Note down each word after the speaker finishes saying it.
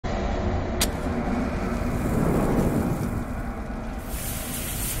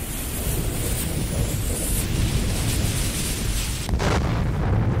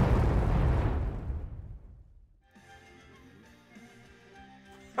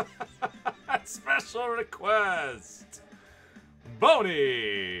Special request.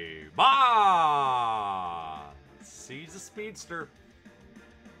 Boney Bonds. He's a speedster.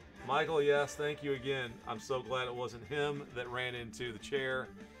 Michael, yes, thank you again. I'm so glad it wasn't him that ran into the chair,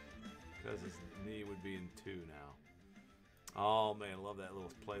 because his knee would be in two now. Oh man, I love that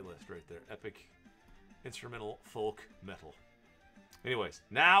little playlist right there. Epic instrumental folk metal. Anyways,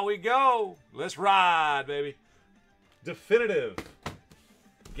 now we go. Let's ride, baby. Definitive.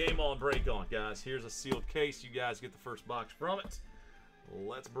 Game on, break on, guys. Here's a sealed case. You guys get the first box from it.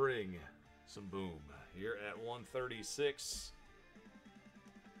 Let's bring some boom. Here at 136.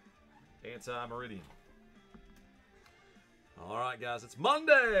 Anti-Meridian. All right, guys. It's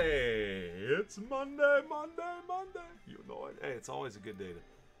Monday. It's Monday. You know it. Hey, it's always a good day to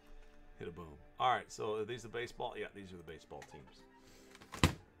hit a boom. All right, so are these the baseball? Yeah, these are the baseball teams.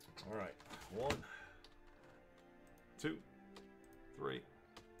 All right. 1, 2, 3,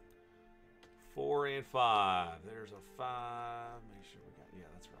 4, and 5. There's a 5. Make sure we got. Yeah,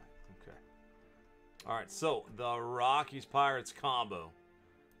 that's right. Okay. All right. So the Rockies Pirates combo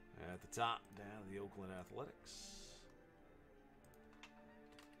at the top, down to the Oakland Athletics.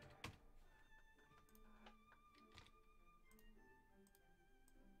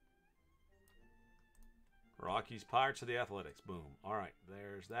 Rockies Pirates to the Athletics. Boom. All right.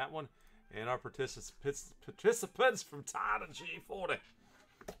 There's that one. And our participants from Todd and G40.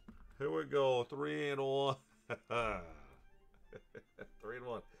 Here we go. 3 and 1. 3 and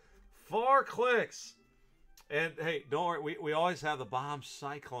 1. 4 clicks. And hey, don't worry. We always have the Bomb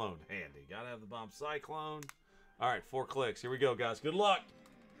Cyclone handy. Gotta have the Bomb Cyclone. All right, 4 clicks. Here we go, guys. Good luck.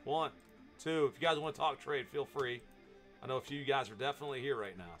 1, 2. If you guys want to talk trade, feel free. I know a few of you guys are definitely here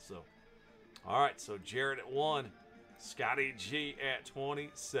right now. So, all right. So Jared at 1. Scotty G at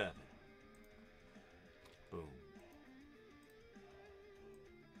 27. Boom.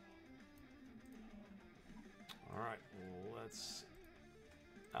 All right, well, let's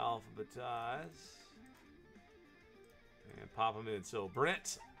alphabetize and pop them in. So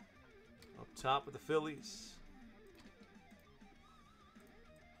Brent up top with the Phillies,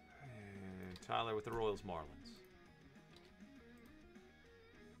 and Tyler with the Royals Marlins.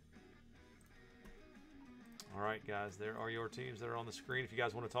 All right, guys, there are your teams that are on the screen. If you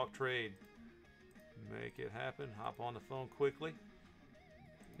guys want to talk trade, make it happen. Hop on the phone quickly.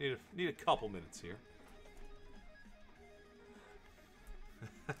 Need a couple minutes here.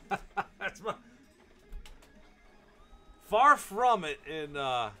 That's my far from it in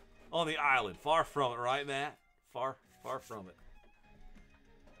on the island. Far from it, right, Matt? Far from it.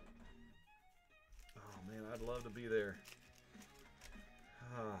 Oh man, I'd love to be there.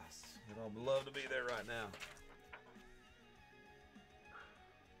 I'd love to be there right now.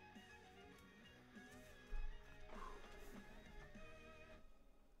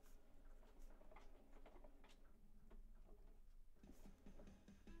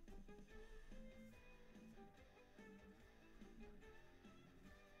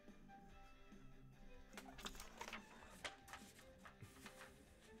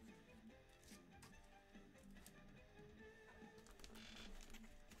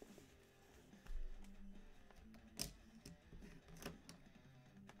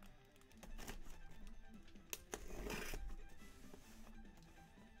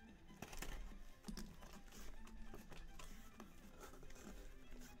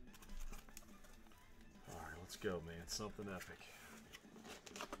 Let's go, man. Something epic.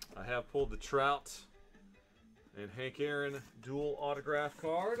 I have pulled the Trout and Hank Aaron dual autograph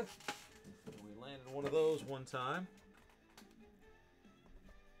card. We landed one of those one time.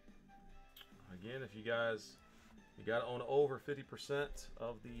 Again, if you guys, you got to own over 50%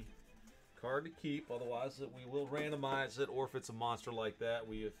 of the card to keep. Otherwise, we will randomize it. Or if it's a monster like that,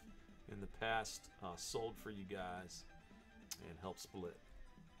 we have in the past sold for you guys and helped split.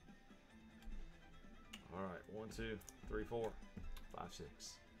 All right, 1, 2, 3, 4, 5,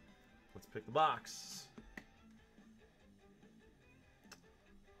 6. Let's pick the box.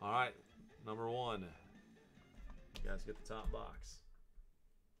 All right, number 1. You guys get the top box.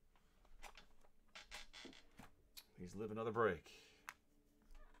 Please live another break.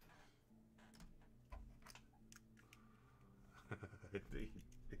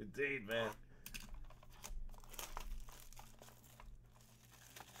 Indeed, man.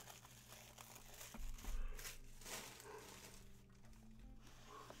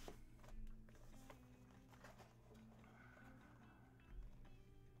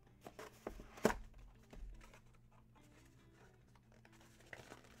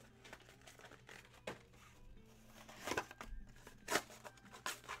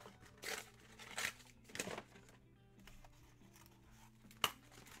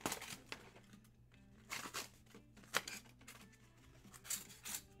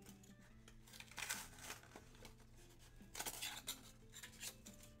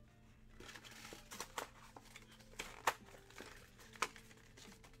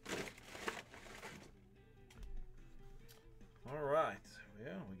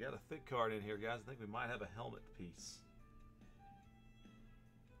 helmet card in here, guys. I think we might have a helmet piece.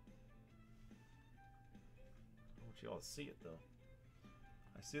 I want you all to see it though.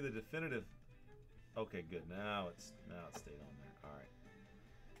 I see the definitive. Okay, good. Now it's stayed on there. All right.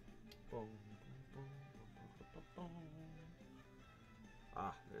 Boom, boom, boom, boom, boom, boom.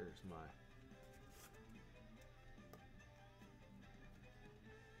 Ah, there's my.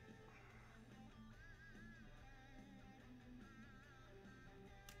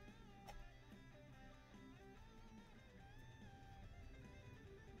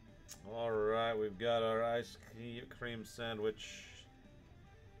 All right, we've got our ice cream sandwich.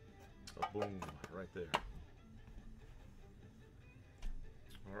 Oh, boom, right there.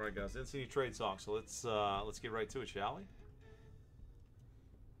 All right, guys, didn't see any trade talk, so let's get right to it, shall we?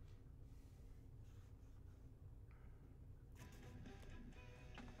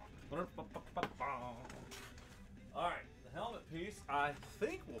 All right, the helmet piece I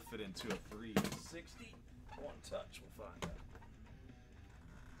think will fit into a 360. One touch, we'll find out.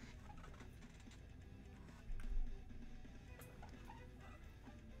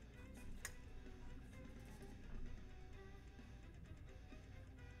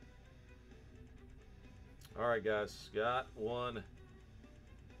 All right, guys, got one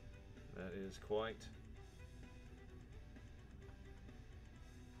that is quite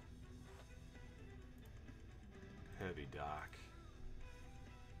heavy, Doc.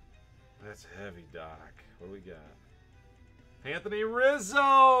 That's heavy, Doc. What do we got? Anthony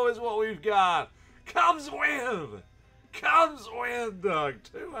Rizzo is what we've got. Cubs win! Cubs win, Doug.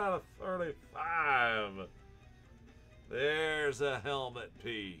 2 out of 35. There's a helmet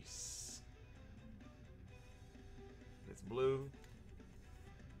piece. It's blue.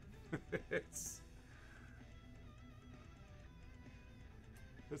 it's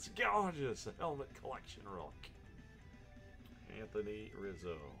gorgeous. A helmet collection relic. Anthony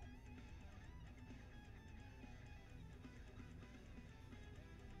Rizzo.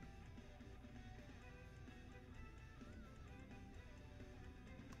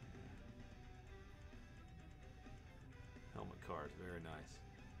 Helmet cards, very nice.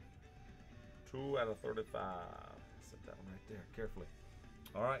 2 out of 35. Set that one right there, carefully.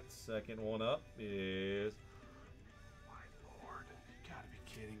 All right, second one up is. My Lord, you gotta be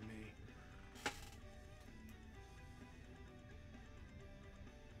kidding me.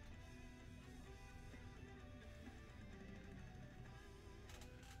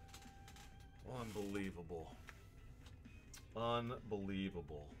 Unbelievable.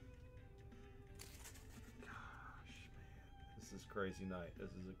 Unbelievable. Gosh, man. This is a crazy night. This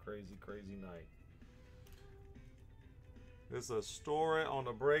is a crazy, crazy night. This is a story on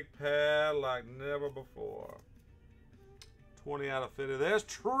the brake pad like never before. 20 out of 50. There's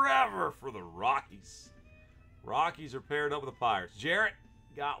Trevor for the Rockies. Rockies are paired up with the Pirates. Jarrett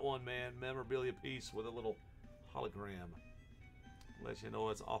got one, man. Memorabilia piece with a little hologram. Let you know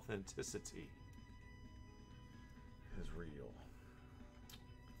its authenticity is real.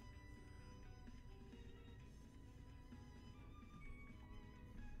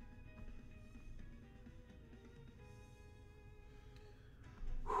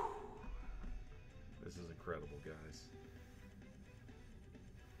 Whew. This is incredible, guys.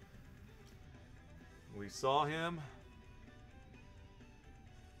 We saw him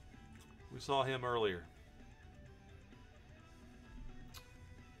earlier.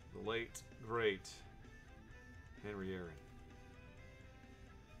 The late, great Henry Aaron.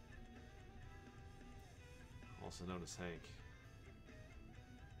 Also known as Hank.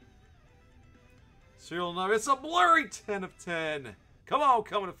 Serial number. It's a blurry 10 of 10. Come on,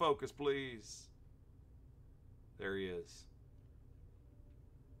 come into focus, please. There he is.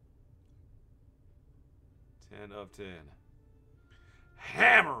 10 of 10.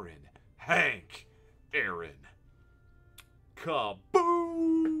 Hammering Hank Aaron.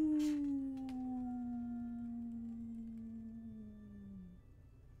 Kaboom!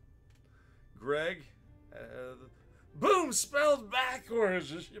 Greg, boom spelled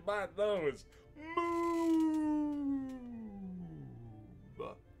backwards, as you might know, is move.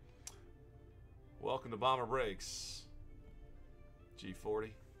 Welcome to Bomber Breaks,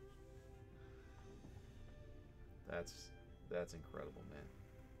 G40. That's incredible,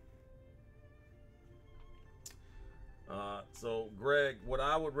 man. So Greg, what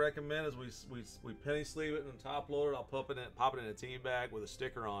I would recommend is we penny sleeve it and top load it. I'll pop it in a team bag with a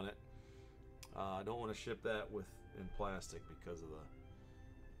sticker on it. I don't want to ship that in plastic because of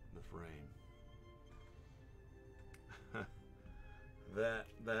the frame.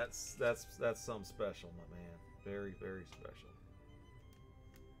 that's something special, my man. Very, very special.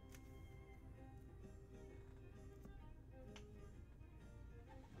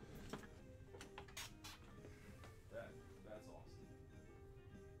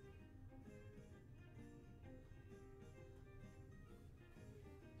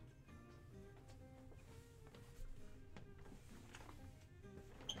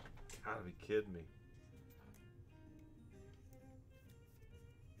 Gotta be kidding me.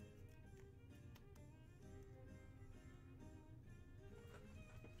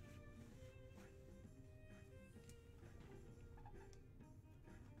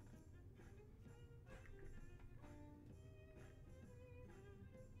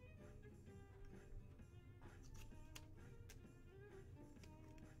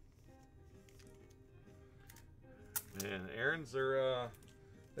 Man, Aaron's are,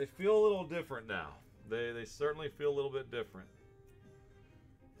 they feel a little different now. They certainly feel a little bit different.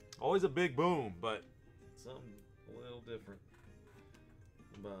 Always a big boom, but something a little different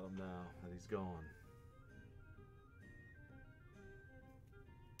about him now that he's gone.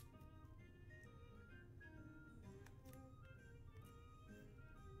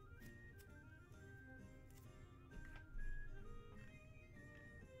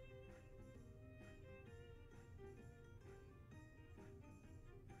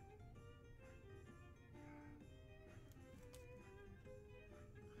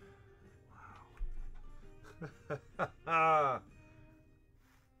 Wow.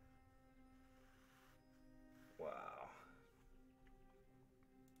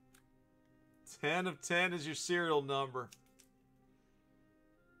 10 of 10 is your serial number.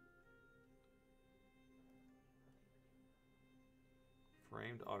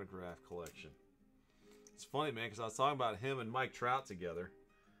 Framed autograph collection. It's funny, man, because I was talking about him and Mike Trout together.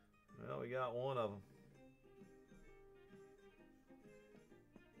 Well, we got one of them.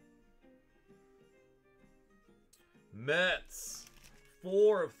 Mets,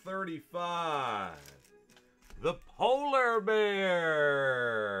 4 of 35. The Polar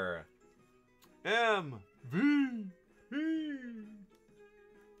Bear. MVP.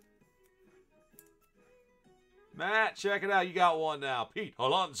 Matt, check it out. You got one now. Pete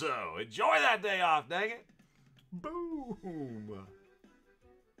Alonso. Enjoy that day off, dang it. Boom.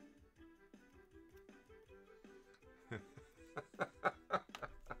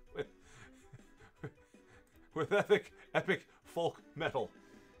 with epic folk metal.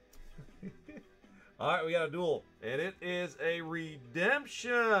 All right, we got a duel, and it is a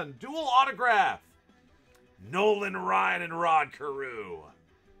redemption dual autograph. Nolan Ryan and Rod Carew.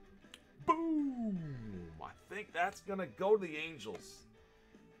 Boom! I think that's gonna go to the Angels.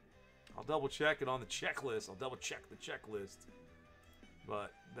 I'll double check it on the checklist. I'll double check the checklist,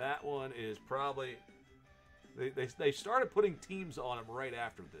 but that one is probably they started putting teams on them right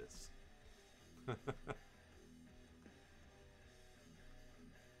after this.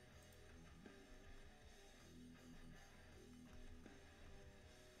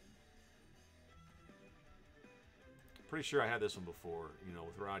 Pretty sure I had this one before, you know,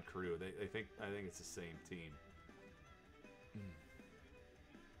 with Rod Carew. I think it's the same team.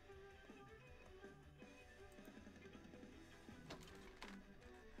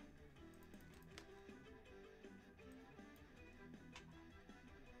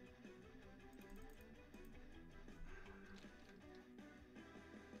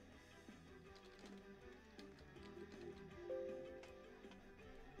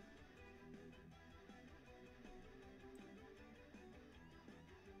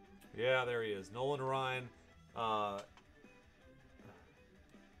 Yeah, there he is. Nolan Ryan.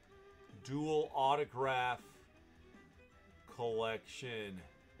 Dual autograph collection.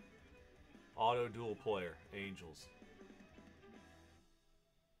 Auto dual player. Angels.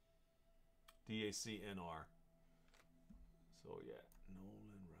 DACNR. So, yeah.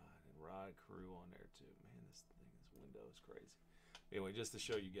 Nolan Ryan and Rod Carew on there, too. Man, this window is crazy. Anyway, just to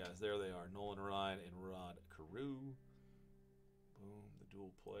show you guys. There they are. Nolan Ryan and Rod Carew. Boom, the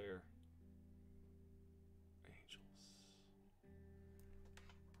dual player. Angels.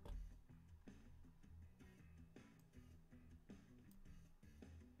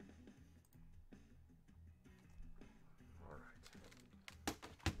 All right.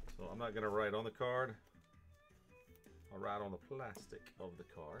 So I'm not going to write on the card. I'll write on the plastic of the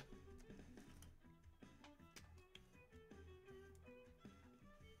card.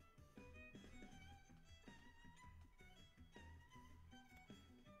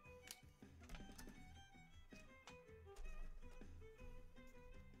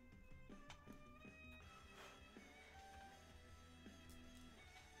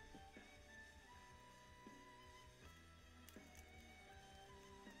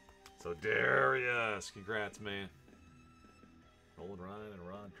 So Darius, congrats, man. Nolan Ryan and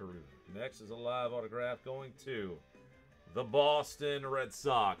Rod Carew. Next is a live autograph going to the Boston Red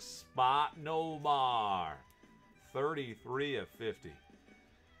Sox. Spot Nomar. 33 of 50.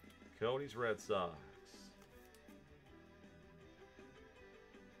 Cody's Red Sox.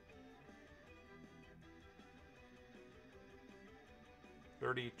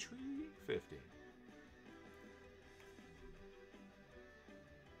 3350.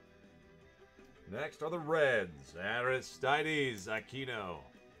 Next are the Reds. Aristides Aquino.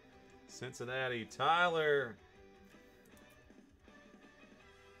 Cincinnati, Tyler.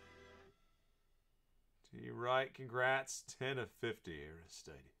 To your right, congrats. 10 of 50,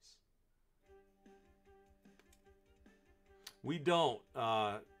 Aristides. We don't,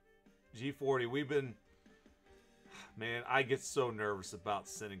 G40, we've been, man, I get so nervous about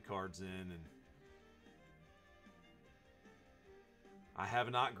sending cards in, and I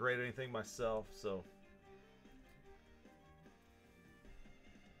have not graded anything myself, so.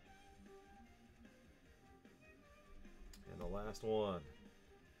 And the last one.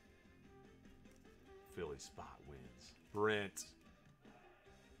 Philly spot wins. Brent.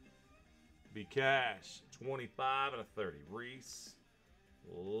 B Cash. 25 out of 30. Reese.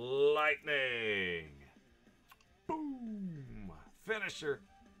 Lightning. Boom. Finisher.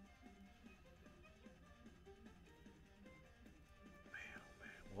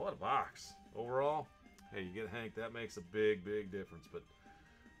 What a box. Overall, hey, you get Hank, that makes a big, big difference. But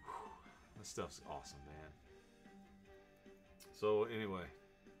whew, this stuff's awesome, man. So, anyway.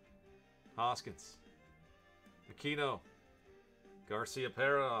 Hoskins. Aquino. Garcia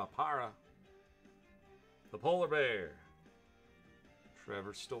Parra. The Polar Bear.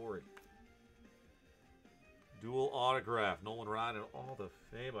 Trevor Story. Dual autograph. Nolan Ryan and all the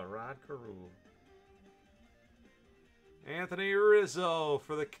fame of Rod Carew. Anthony Rizzo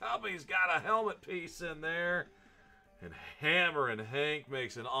for the Cubbies. Got a helmet piece in there. And Hammer and Hank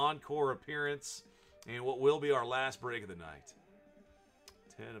makes an encore appearance in what will be our last break of the night.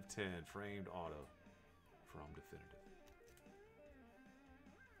 10 of 10 framed auto from Definitive.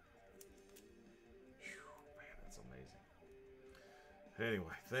 Whew, man, that's amazing.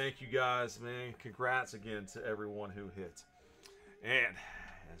 Anyway, thank you guys, man. Congrats again to everyone who hit. And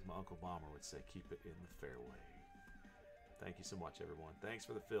as my Uncle Bomber would say, keep it in the fairway. Thank you so much, everyone. Thanks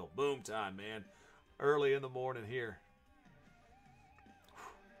for the fill. Boom time, man. Early in the morning here.